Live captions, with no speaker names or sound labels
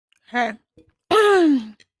Hey.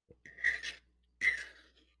 Can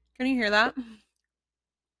you hear that?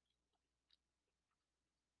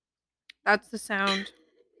 That's the sound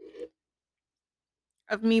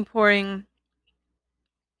of me pouring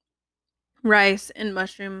rice and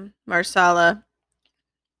mushroom marsala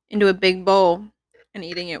into a big bowl and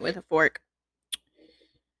eating it with a fork.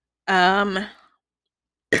 Um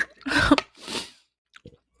you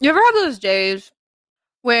ever have those days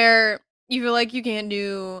where you feel like you can't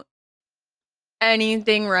do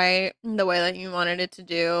anything right the way that you wanted it to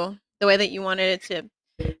do, the way that you wanted it to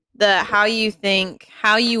the how you think,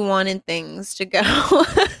 how you wanted things to go?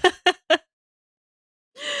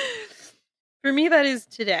 For me that is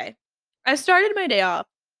today. I started my day off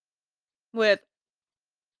with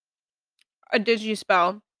a digi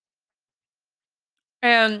spell.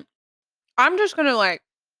 And I'm just gonna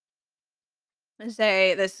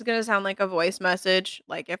say this is gonna sound like a voice message,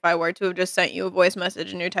 like if I were to have just sent you a voice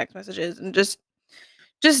message in your text messages and just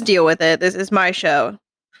deal with it. This is my show.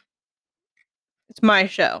 It's my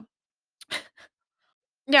show.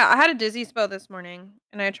 Yeah, I had a dizzy spell this morning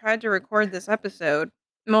and I tried to record this episode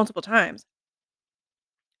multiple times.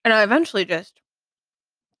 And I eventually just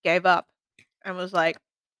gave up and was like,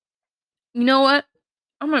 you know what?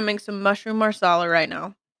 I'm gonna make some mushroom marsala right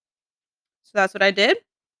now. So that's what I did,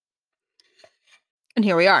 and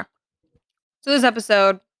here we are. So this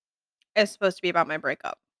episode is supposed to be about my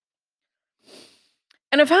breakup.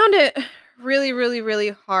 And I found it really, really, really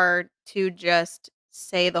hard to just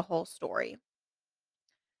say the whole story.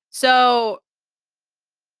 So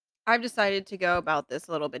I've decided to go about this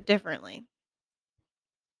a little bit differently.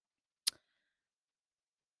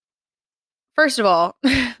 First of all,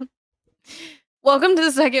 welcome to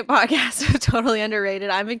the second podcast of Totally Underrated.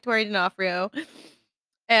 I'm Victoria D'Onofrio,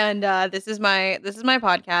 and this is my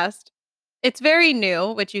podcast. It's very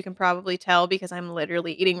new, which you can probably tell because I'm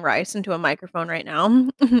literally eating rice into a microphone right now.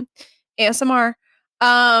 ASMR.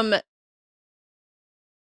 Um,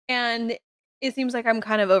 and it seems like I'm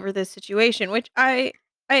kind of over this situation, which I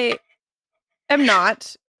am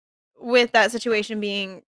not, with that situation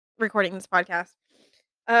being recording this podcast.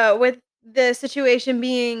 With the situation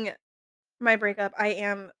being my breakup, I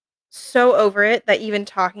am so over it that even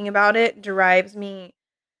talking about it drives me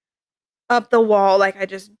up the wall. Like I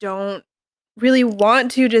just don't really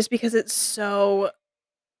want to, just because it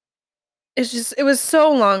was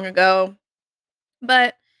so long ago.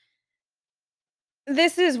 But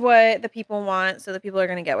this is what the people want, so the people are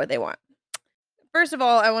going to get what they want. First of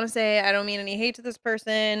all, I want to say I don't mean any hate to this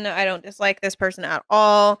person. I don't dislike this person at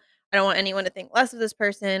all. I don't want anyone to think less of this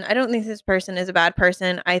person. I don't think this person is a bad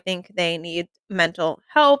person. I think they need mental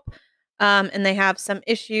help. And they have some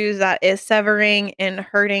issues that is severing and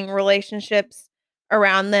hurting relationships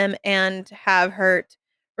around them and have hurt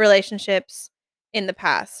relationships in the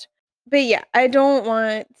past. But yeah, I don't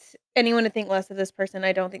want anyone to think less of this person.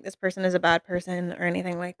 I don't think this person is a bad person or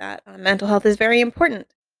anything like that. Mental health is very important.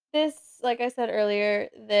 This, like I said earlier,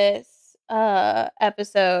 this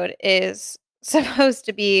episode is supposed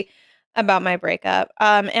to be about my breakup.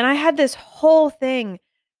 And I had this whole thing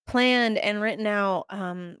planned and written out,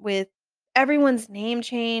 with everyone's name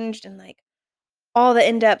changed and like all the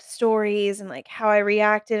in-depth stories and like how I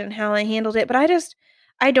reacted and how I handled it. But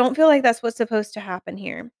I don't feel like that's what's supposed to happen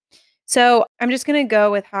here. So I'm just gonna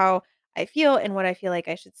go with how I feel and what I feel like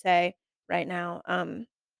I should say right now.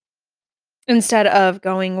 Instead of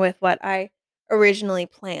going with what I originally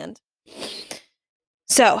planned.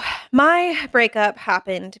 So, my breakup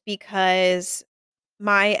happened because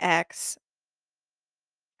my ex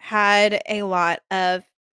had a lot of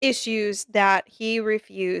issues that he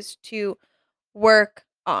refused to work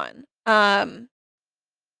on.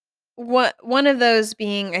 One of those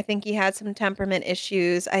being, I think he had some temperament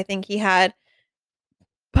issues. I think he had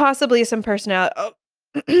possibly some personality. Oh.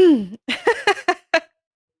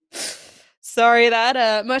 Sorry,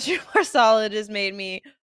 that much more solid has made me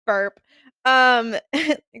burp. Um,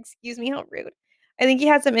 excuse me, how rude. I think he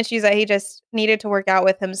had some issues that he just needed to work out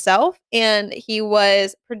with himself, and he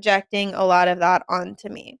was projecting a lot of that onto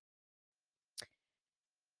me.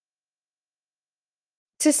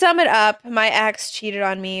 To sum it up, my ex cheated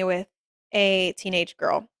on me with a teenage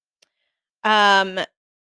girl. Um,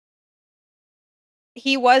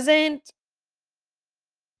 he wasn't,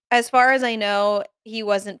 as far as I know, he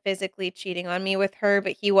wasn't physically cheating on me with her,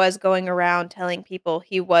 but he was going around telling people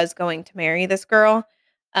he was going to marry this girl.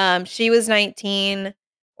 She was 19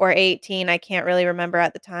 or 18, I can't really remember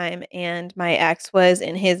at the time, and my ex was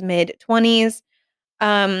in his mid-20s,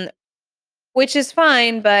 um, which is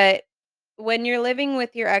fine, but when you're living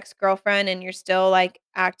with your ex-girlfriend and you're still, like,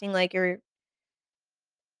 acting like you're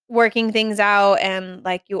working things out and,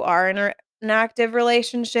 like, you are in an active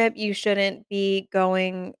relationship, you shouldn't be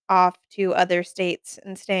going off to other states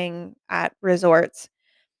and staying at resorts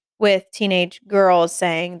with teenage girls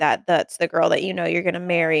saying that that's the girl that you know you're gonna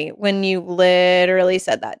marry when you literally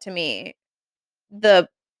said that to me the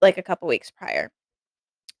like, a couple weeks prior.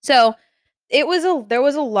 So, there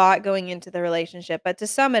was a lot going into the relationship, but to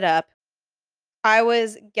sum it up, I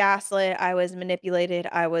was gaslit, I was manipulated,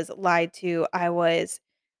 I was lied to, I was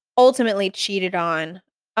ultimately cheated on.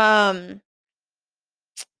 Um,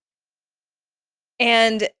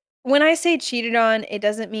 and when I say cheated on, it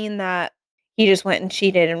doesn't mean that he just went and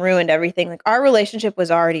cheated and ruined everything. Like, our relationship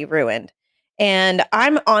was already ruined. And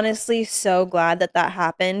I'm honestly so glad that that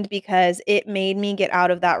happened because it made me get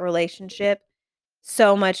out of that relationship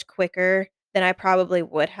so much quicker than I probably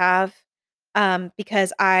would have.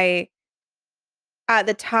 Because I, at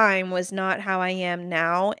the time, was not how I am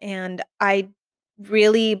now. And I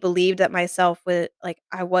really believed that myself was like,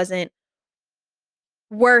 I wasn't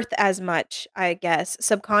worth as much, I guess,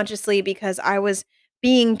 subconsciously because I was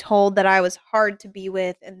being told that I was hard to be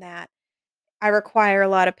with and that I require a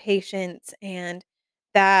lot of patience and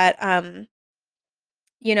that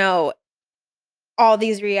you know, all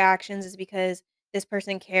these reactions is because this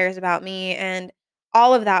person cares about me and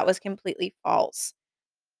all of that was completely false.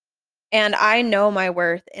 And I know my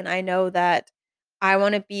worth and I know that I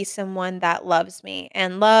want to be someone that loves me.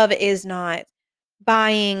 And love is not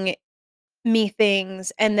buying me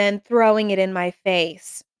things and then throwing it in my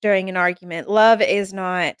face during an argument. Love is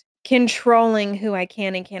not controlling who I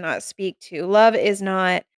can and cannot speak to. Love is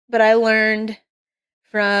not, but I learned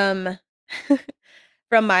from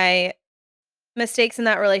from my mistakes in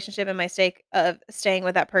that relationship and my mistake of staying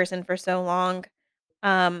with that person for so long.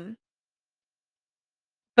 Um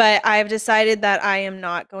but I've decided that I am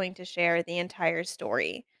not going to share the entire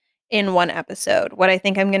story in one episode. What I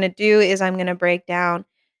think I'm going to do is I'm going to break down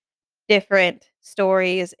different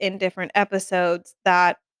stories in different episodes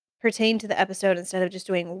that pertain to the episode instead of just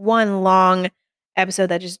doing one long episode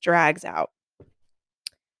that just drags out.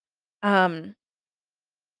 Um,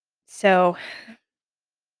 so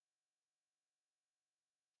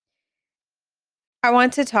I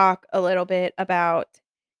want to talk a little bit about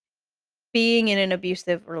being in an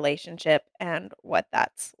abusive relationship and what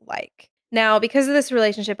that's like. Now, because of this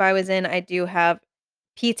relationship I was in, I do have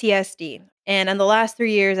PTSD. And in the last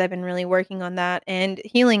 3 years, I've been really working on that and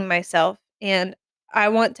healing myself. And I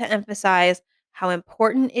want to emphasize how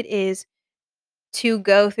important it is to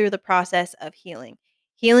go through the process of healing.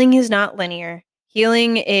 Healing is not linear.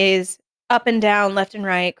 Healing is up and down, left and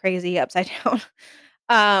right, crazy, upside down.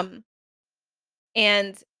 um,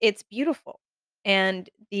 and it's beautiful. And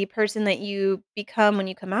the person that you become when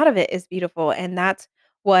you come out of it is beautiful. And that's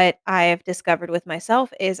what I've discovered with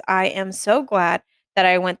myself is I am so glad that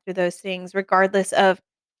I went through those things regardless of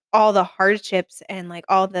all the hardships and like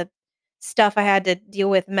all the stuff I had to deal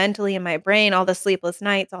with mentally in my brain, all the sleepless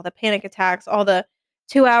nights, all the panic attacks, all the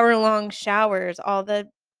 2-hour long showers, all the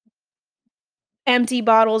empty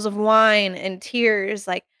bottles of wine and tears.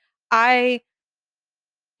 Like I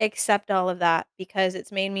accept all of that because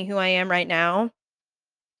it's made me who I am right now.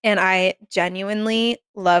 And I genuinely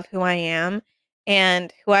love who I am.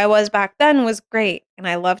 And who I was back then was great. And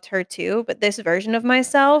I loved her too. But this version of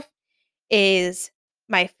myself is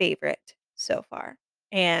my favorite so far.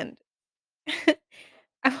 And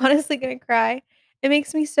I'm honestly going to cry. It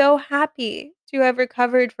makes me so happy to have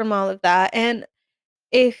recovered from all of that. And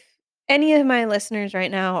if any of my listeners right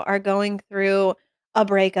now are going through a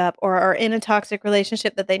breakup or are in a toxic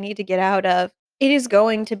relationship that they need to get out of, it is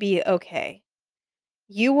going to be okay.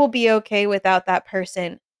 You will be okay without that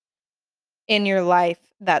person in your life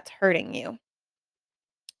that's hurting you.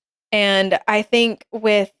 And I think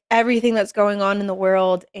with everything that's going on in the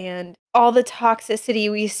world and all the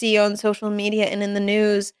toxicity we see on social media and in the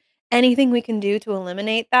news, anything we can do to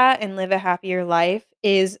eliminate that and live a happier life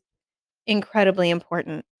is incredibly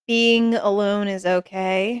important. Being alone is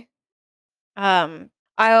okay. I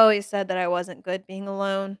always said that I wasn't good being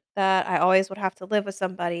alone, that I always would have to live with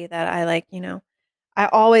somebody, that I like, I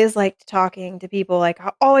always liked talking to people. Like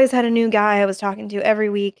I always had a new guy I was talking to every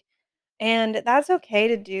week. And that's okay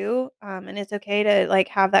to do, and it's okay to, like,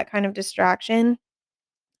 have that kind of distraction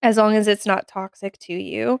as long as it's not toxic to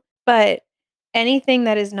you, but anything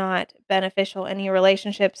that is not beneficial, any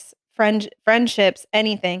relationships, friendships,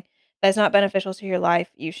 anything that's not beneficial to your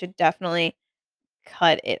life, you should definitely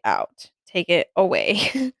cut it out, take it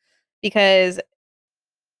away, because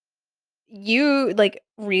you, like,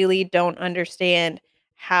 really don't understand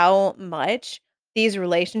how much these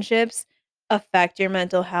relationships affect your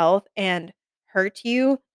mental health and hurt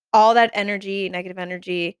you. All that energy, negative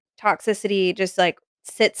energy, toxicity just, like,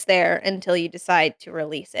 sits there until you decide to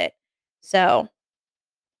release it. So,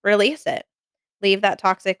 release it. Leave that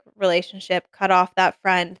toxic relationship, cut off that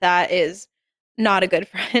friend that is not a good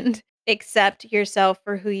friend. Accept yourself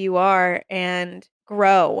for who you are and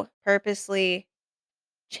grow. Purposely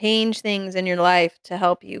change things in your life to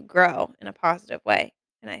help you grow in a positive way.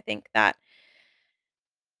 And I think that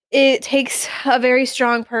it takes a very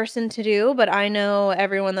strong person to do, but I know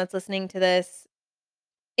everyone that's listening to this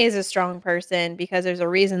is a strong person because there's a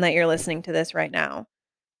reason that you're listening to this right now.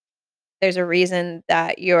 There's a reason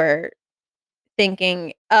that you're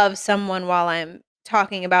thinking of someone while I'm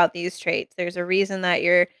talking about these traits. There's a reason that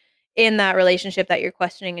you're in that relationship that you're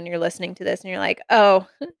questioning and you're listening to this and you're like, "Oh,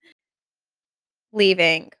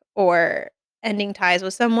 leaving or ending ties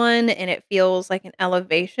with someone and it feels like an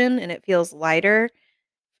elevation and it feels lighter,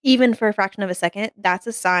 even for a fraction of a second, that's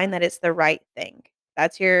a sign that it's the right thing.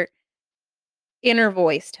 That's your inner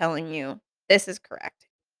voice telling you this is correct."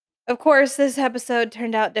 Of course, this episode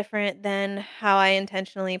turned out different than how I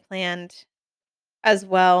intentionally planned as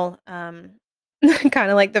well.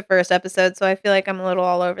 Kinda like the first episode, so I feel like I'm a little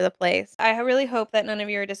all over the place. I really hope that none of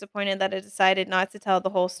you are disappointed that I decided not to tell the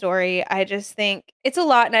whole story. I just think it's a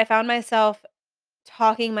lot, and I found myself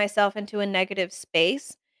talking myself into a negative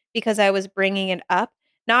space because I was bringing it up,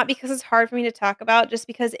 not because it's hard for me to talk about, just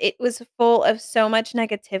because it was full of so much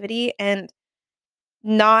negativity and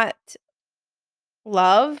not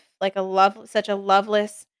love, like a love such a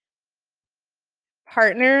loveless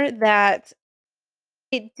partner that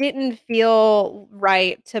it didn't feel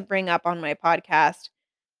right to bring up on my podcast,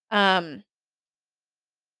 um,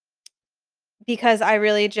 because I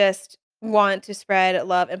really just want to spread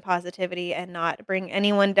love and positivity and not bring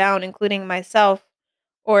anyone down, including myself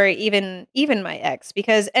or even my ex,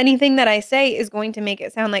 because anything that I say is going to make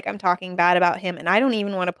it sound like I'm talking bad about him, and I don't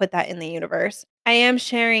even wanna put that in the universe. I am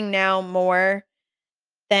sharing now more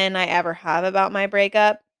than I ever have about my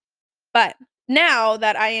breakup, but now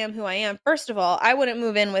that I am who I am, first of all, I wouldn't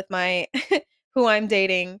move in with my who I'm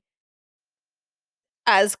dating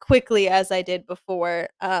as quickly as I did before,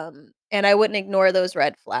 and I wouldn't ignore those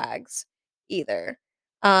red flags either.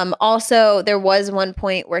 Also, there was one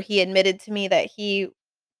point where he admitted to me that he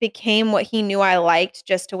became what he knew I liked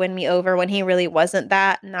just to win me over when he really wasn't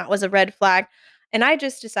that, and that was a red flag, and I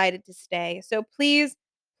just decided to stay. So please,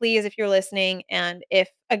 please, if you're listening and if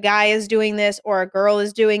a guy is doing this or a girl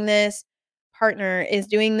is doing this, partner is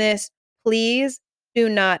doing this, please do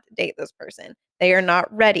not date this person. They are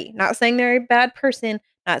not ready. Not saying they're a bad person,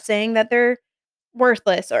 not saying that they're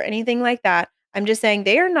worthless or anything like that. I'm just saying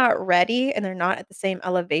they are not ready and they're not at the same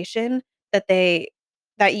elevation that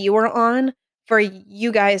you are on for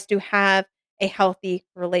you guys to have a healthy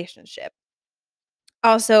relationship.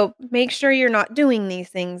 Also, make sure you're not doing these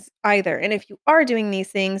things either. And if you are doing these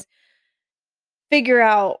things, figure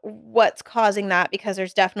out what's causing that because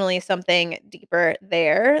there's definitely something deeper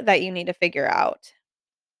there that you need to figure out.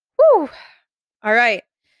 Whew. All right.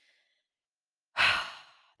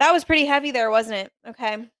 That was pretty heavy there, wasn't it?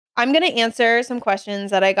 Okay. I'm going to answer some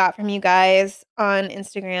questions that I got from you guys on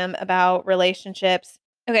Instagram about relationships.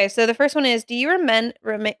 Okay, so the first one is, do you remain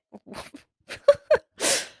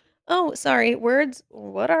Oh, sorry. Words,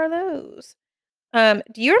 what are those?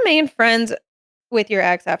 Do you remain friends with your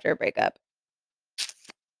ex after a breakup?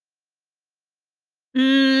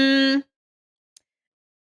 Mm,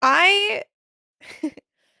 I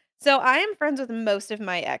so I am friends with most of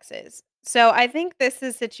my exes. So I think this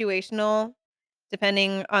is situational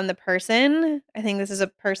depending on the person. I think this is a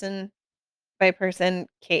person by person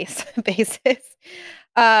case basis.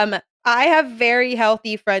 Um, I have very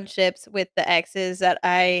healthy friendships with the exes that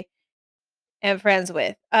I am friends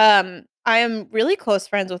with. I am really close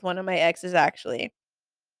friends with one of my exes actually.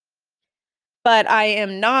 But I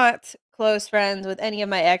am not close friends with any of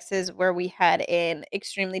my exes where we had an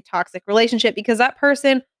extremely toxic relationship because that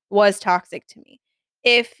person was toxic to me.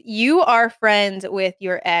 If you are friends with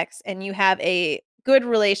your ex and you have a good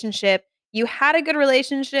relationship, you had a good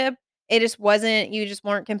relationship, it just wasn't you just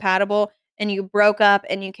weren't compatible and you broke up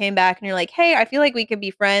and you came back and you're like, "Hey, I feel like we could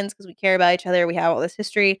be friends because we care about each other, we have all this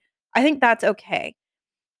history." I think that's okay.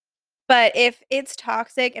 But if it's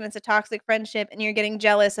toxic and it's a toxic friendship and you're getting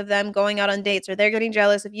jealous of them going out on dates or they're getting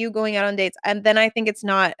jealous of you going out on dates, and then I think it's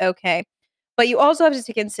not okay. But you also have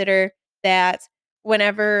to consider that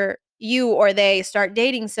whenever you or they start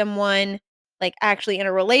dating someone, like actually in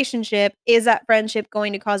a relationship, is that friendship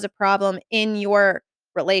going to cause a problem in your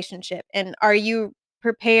relationship? And are you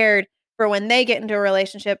prepared for when they get into a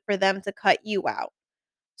relationship for them to cut you out?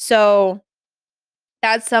 So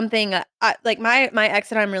that's something, like, my ex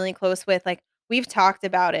that I'm really close with, like, we've talked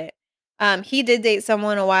about it. He did date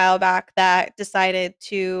someone a while back that decided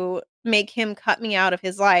to make him cut me out of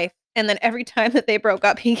his life, and then every time that they broke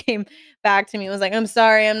up, he came back to me and was like, "I'm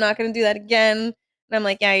sorry, I'm not gonna do that again." And I'm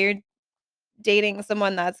like, "Yeah, you're dating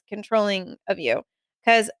someone that's controlling of you,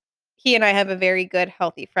 because he and I have a very good,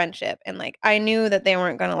 healthy friendship, and, like, I knew that they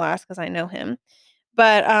weren't gonna last because I know him.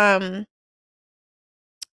 But,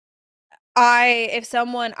 I if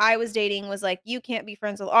someone I was dating was like, "You can't be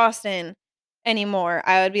friends with Austin anymore,"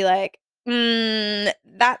 I would be like,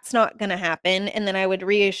 that's not gonna happen," and then I would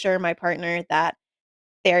reassure my partner that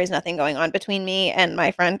there is nothing going on between me and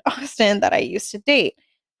my friend Austin that I used to date.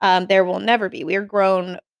 There will never be. We're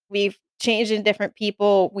grown. We've changed into different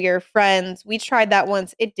people. We are friends. We tried that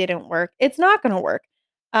once. It didn't work. It's not going to work.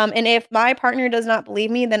 And if my partner does not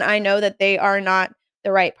believe me, then I know that they are not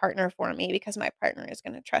the right partner for me because my partner is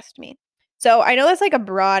going to trust me. So I know that's like a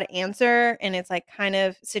broad answer and it's like kind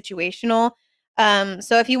of situational.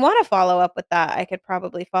 So if you want to follow up with that, I could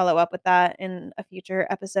probably follow up with that in a future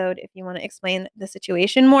episode if you want to explain the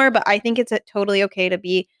situation more. But I think it's totally okay to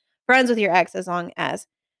be friends with your ex as long as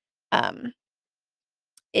um,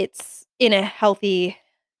 it's in a healthy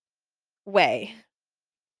way.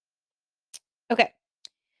 Okay.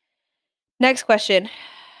 Next question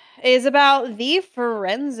is about the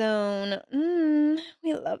friend zone.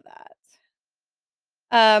 We love that.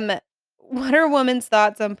 Um, what are women's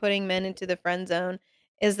thoughts on putting men into the friend zone?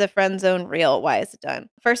 Is the friend zone real? Why is it done?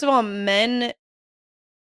 First of all, men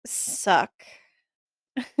suck.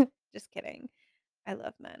 Just kidding. I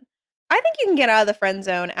love men. I think you can get out of the friend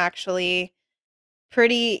zone actually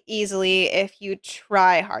pretty easily if you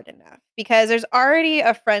try hard enough because there's already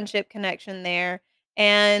a friendship connection there.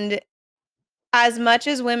 And as much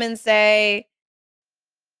as women say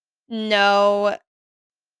no,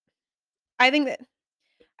 I think that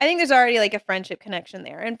I think there's already like a friendship connection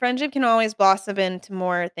there. And friendship can always blossom into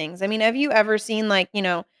more things. I mean, have you ever seen like,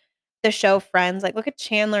 the show Friends? Like look at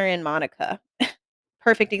Chandler and Monica.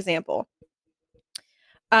 Perfect example.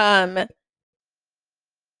 Um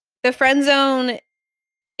the friend zone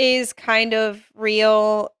is kind of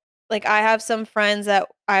real. Like, I have some friends that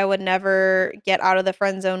I would never get out of the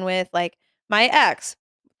friend zone with, like, my ex.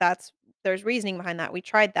 That's there's reasoning behind that. We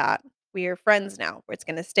tried that. We are friends now. It's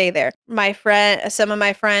gonna stay there. Some of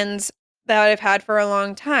my friends that I've had for a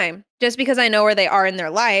long time, just because I know where they are in their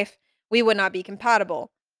life, we would not be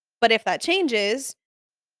compatible. But if that changes,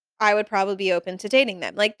 I would probably be open to dating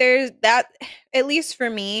them. Like, there's that at least for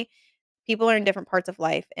me, people are in different parts of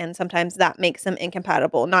life, and sometimes that makes them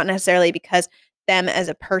incompatible, not necessarily because them as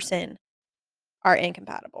a person are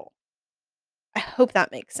incompatible. I hope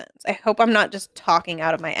that makes sense. I hope I'm not just talking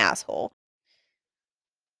out of my asshole.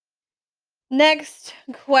 Next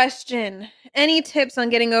question. Any tips on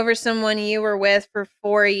getting over someone you were with for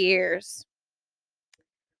 4 years?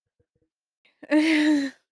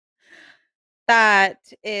 That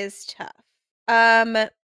is tough. Um,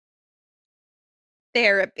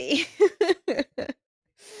 Therapy.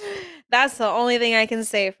 That's the only thing I can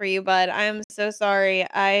say for you, bud. I'm so sorry.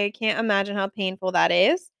 I can't imagine how painful that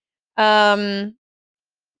is. Um,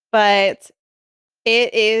 but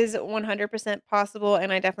it is 100% possible,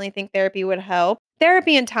 and I definitely think therapy would help.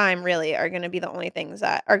 Therapy and time really are gonna be the only things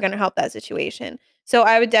that are gonna help that situation. So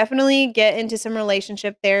I would definitely get into some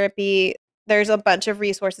relationship therapy. There's a bunch of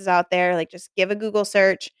resources out there, like, just give a Google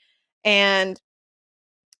search and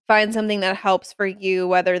find something that helps for you,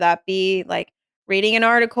 whether that be, like, reading an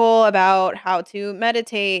article about how to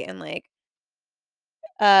meditate and, like,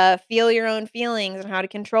 feel your own feelings and how to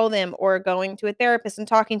control them, or going to a therapist and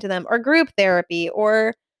talking to them, or group therapy,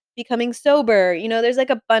 or becoming sober. There's like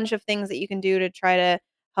a bunch of things that you can do to try to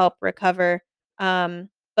help recover.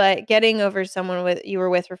 But getting over someone with you were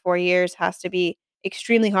with for 4 years has to be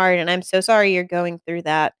extremely hard, and I'm so sorry you're going through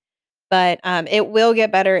that. But it will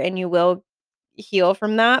get better, and you will heal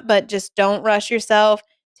from that. But just don't rush yourself.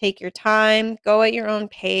 Take your time. Go at your own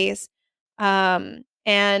pace.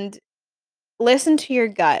 And listen to your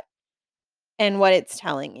gut and what it's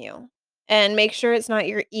telling you. And make sure it's not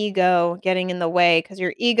your ego getting in the way, because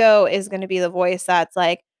your ego is gonna be the voice that's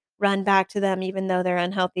like, "Run back to them even though they're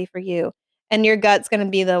unhealthy for you." And your gut's gonna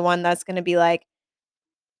be the one that's gonna be like,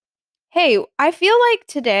 "Hey, I feel like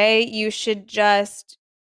today you should just,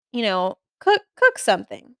 cook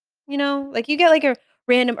something." Like, you get, like, a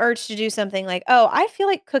random urge to do something like, "Oh, I feel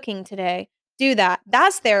like cooking today." Do that.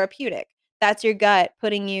 That's therapeutic. That's your gut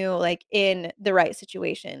putting you, like, in the right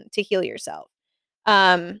situation to heal yourself.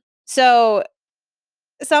 So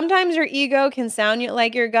sometimes your ego can sound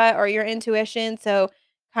like your gut or your intuition, so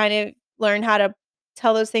kind of learn how to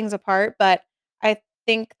tell those things apart, but I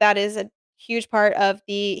think that is a huge part of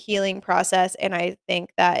the healing process, and I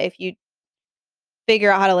think that if you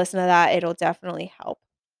figure out how to listen to that, it'll definitely help.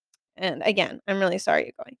 And again, I'm really sorry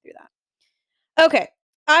you're going through that. Okay.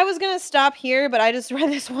 I was gonna stop here, but I just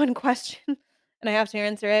read this one question and I have to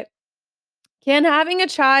answer it. Can having a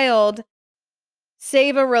child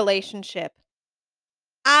save a relationship?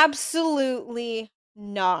 Absolutely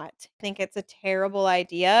not. I think it's a terrible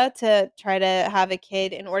idea to try to have a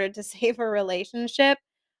kid in order to save a relationship.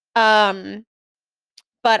 Um,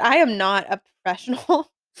 but I am not a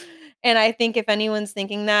professional. And I think if anyone's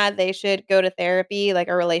thinking that, they should go to therapy, like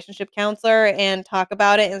a relationship counselor, and talk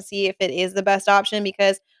about it and see if it is the best option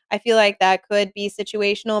because I feel like that could be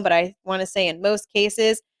situational. But I want to say in most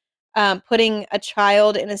cases, putting a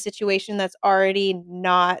child in a situation that's already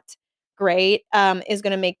not great is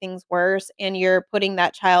going to make things worse. And you're putting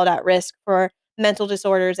that child at risk for mental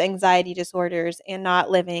disorders, anxiety disorders, and not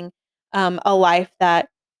living a life that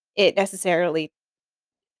it necessarily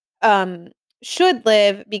um, should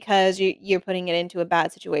live because you're putting it into a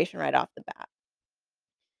bad situation right off the bat.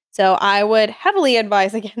 So I would heavily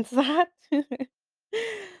advise against that. All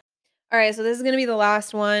right, so this is going to be the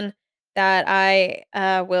last one that I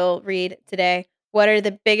will read today. What are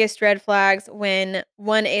the biggest red flags when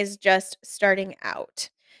one is just starting out?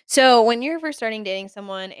 So, when you're first starting dating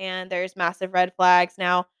someone and there's massive red flags,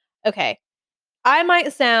 now, okay, I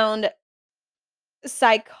might sound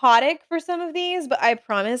psychotic for some of these, but I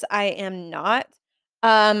promise I am not.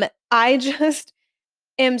 I just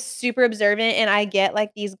am super observant and I get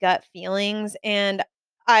like these gut feelings and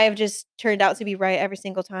I've just turned out to be right every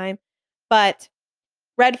single time. But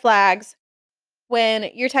red flags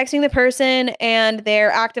when you're texting the person and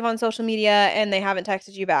they're active on social media and they haven't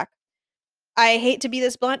texted you back. I hate to be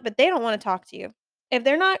this blunt, but they don't want to talk to you. If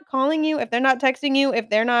they're not calling you, if they're not texting you, if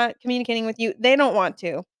they're not communicating with you, they don't want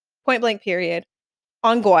to. Point blank period.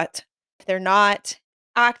 On what? If they're not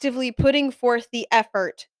actively putting forth the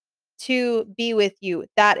effort to be with you,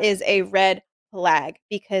 that is a red flag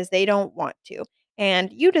because they don't want to.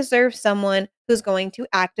 And you deserve someone who's going to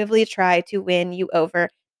actively try to win you over.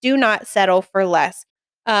 Do not settle for less.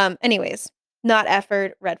 Anyways, not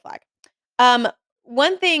effort, red flag. Um,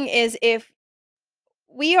 One thing is if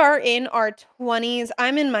we are in our 20s,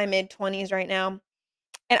 I'm in my mid 20s right now.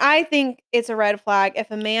 And I think it's a red flag if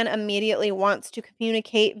a man immediately wants to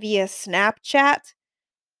communicate via Snapchat.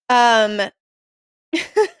 Um,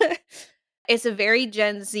 it's a very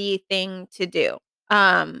Gen Z thing to do.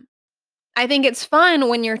 Um, I think it's fun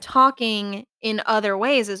when you're talking in other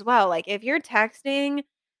ways as well. Like if you're texting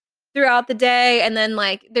throughout the day and then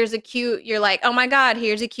like there's a cute you're like, "Oh my god,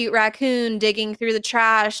 here's a cute raccoon digging through the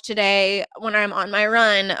trash today when I'm on my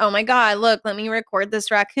run. Oh my god, look, let me record this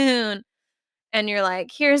raccoon." And you're like,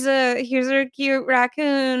 here's a cute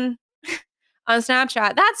raccoon on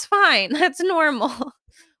Snapchat." That's fine. That's normal.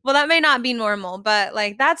 Well, that may not be normal, but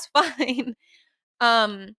like that's fine.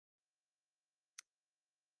 Um,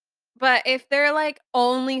 but if they're like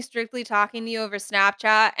only strictly talking to you over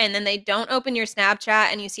Snapchat and then they don't open your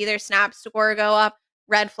Snapchat and you see their Snap score go up,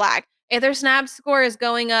 red flag. If their Snap score is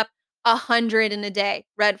going up 100 in a day,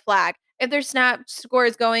 red flag. If their Snap score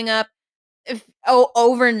is going up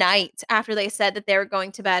overnight after they said that they were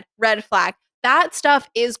going to bed, red flag. That stuff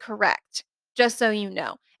is correct, just so you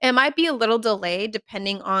know. It might be a little delayed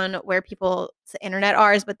depending on where people's internet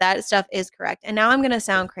are, but that stuff is correct. And now I'm going to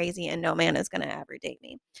sound crazy and no man is going to ever date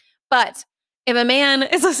me. But if a man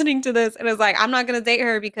is listening to this and is like, "I'm not going to date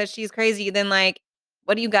her because she's crazy," then like,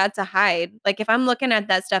 what do you got to hide? Like, if I'm looking at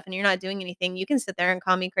that stuff and you're not doing anything, you can sit there and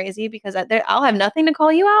call me crazy because I'll have nothing to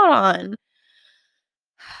call you out on.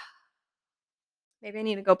 Maybe I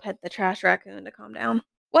need to go pet the trash raccoon to calm down.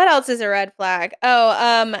 What else is a red flag?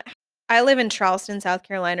 Oh, I live in Charleston, South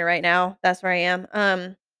Carolina right now. That's where I am.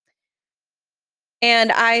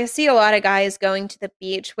 And I see a lot of guys going to the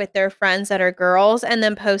beach with their friends that are girls and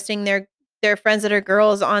then posting their friends that are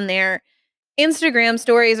girls on their Instagram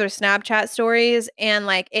stories or Snapchat stories and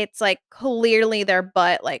like it's like clearly their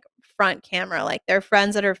butt like front camera, like their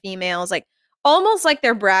friends that are females, like almost like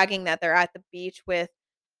they're bragging that they're at the beach with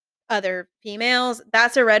other females,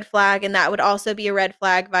 that's a red flag, and that would also be a red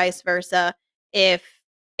flag vice versa if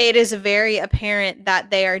it is very apparent that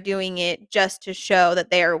they are doing it just to show that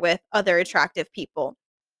they are with other attractive people.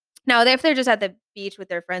 Now, if they're just at the beach with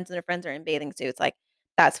their friends and their friends are in bathing suits, like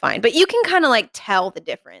that's fine. But you can kind of like tell the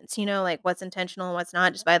difference, like what's intentional and what's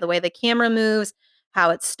not, just by the way the camera moves, how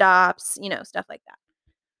it stops, stuff like that.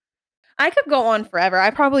 I could go on forever. I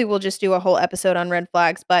probably will just do a whole episode on red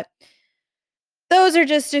flags, but those are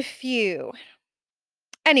just a few.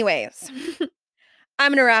 Anyways,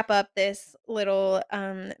 I'm gonna wrap up this little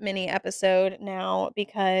mini episode now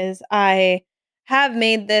because I have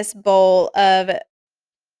made this bowl of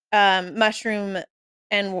mushroom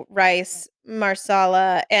and rice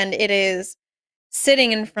marsala, and it is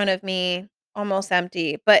sitting in front of me almost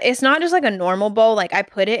empty. But it's not just like a normal bowl. Like I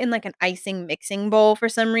put it in like an icing mixing bowl for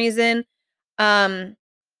some reason. Um,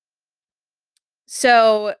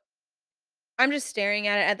 so I'm just staring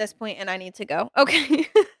at it at this point and I need to go. Okay.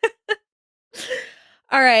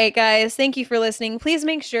 All right, guys. Thank you for listening. Please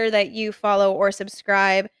make sure that you follow or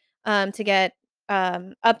subscribe to get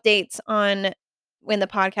updates on when the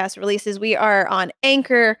podcast releases. We are on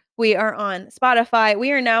Anchor. We are on Spotify.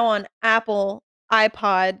 We are now on Apple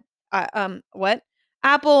iPod. What?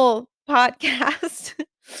 Apple Podcast,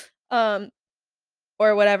 um,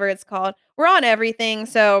 or whatever it's called. We're on everything.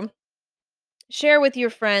 So share with your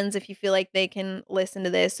friends if you feel like they can listen to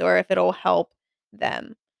this or if it'll help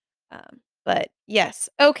them. But yes,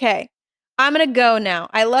 okay. I'm gonna go now.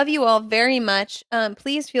 I love you all very much.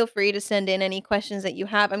 Please feel free to send in any questions that you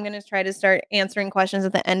have. I'm gonna try to start answering questions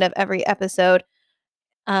at the end of every episode.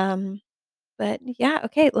 Um, but yeah,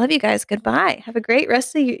 okay. Love you guys. Goodbye. Have a great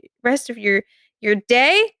rest of your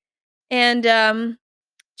day, and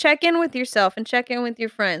check in with yourself and check in with your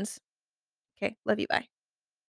friends. Okay, love you. Bye.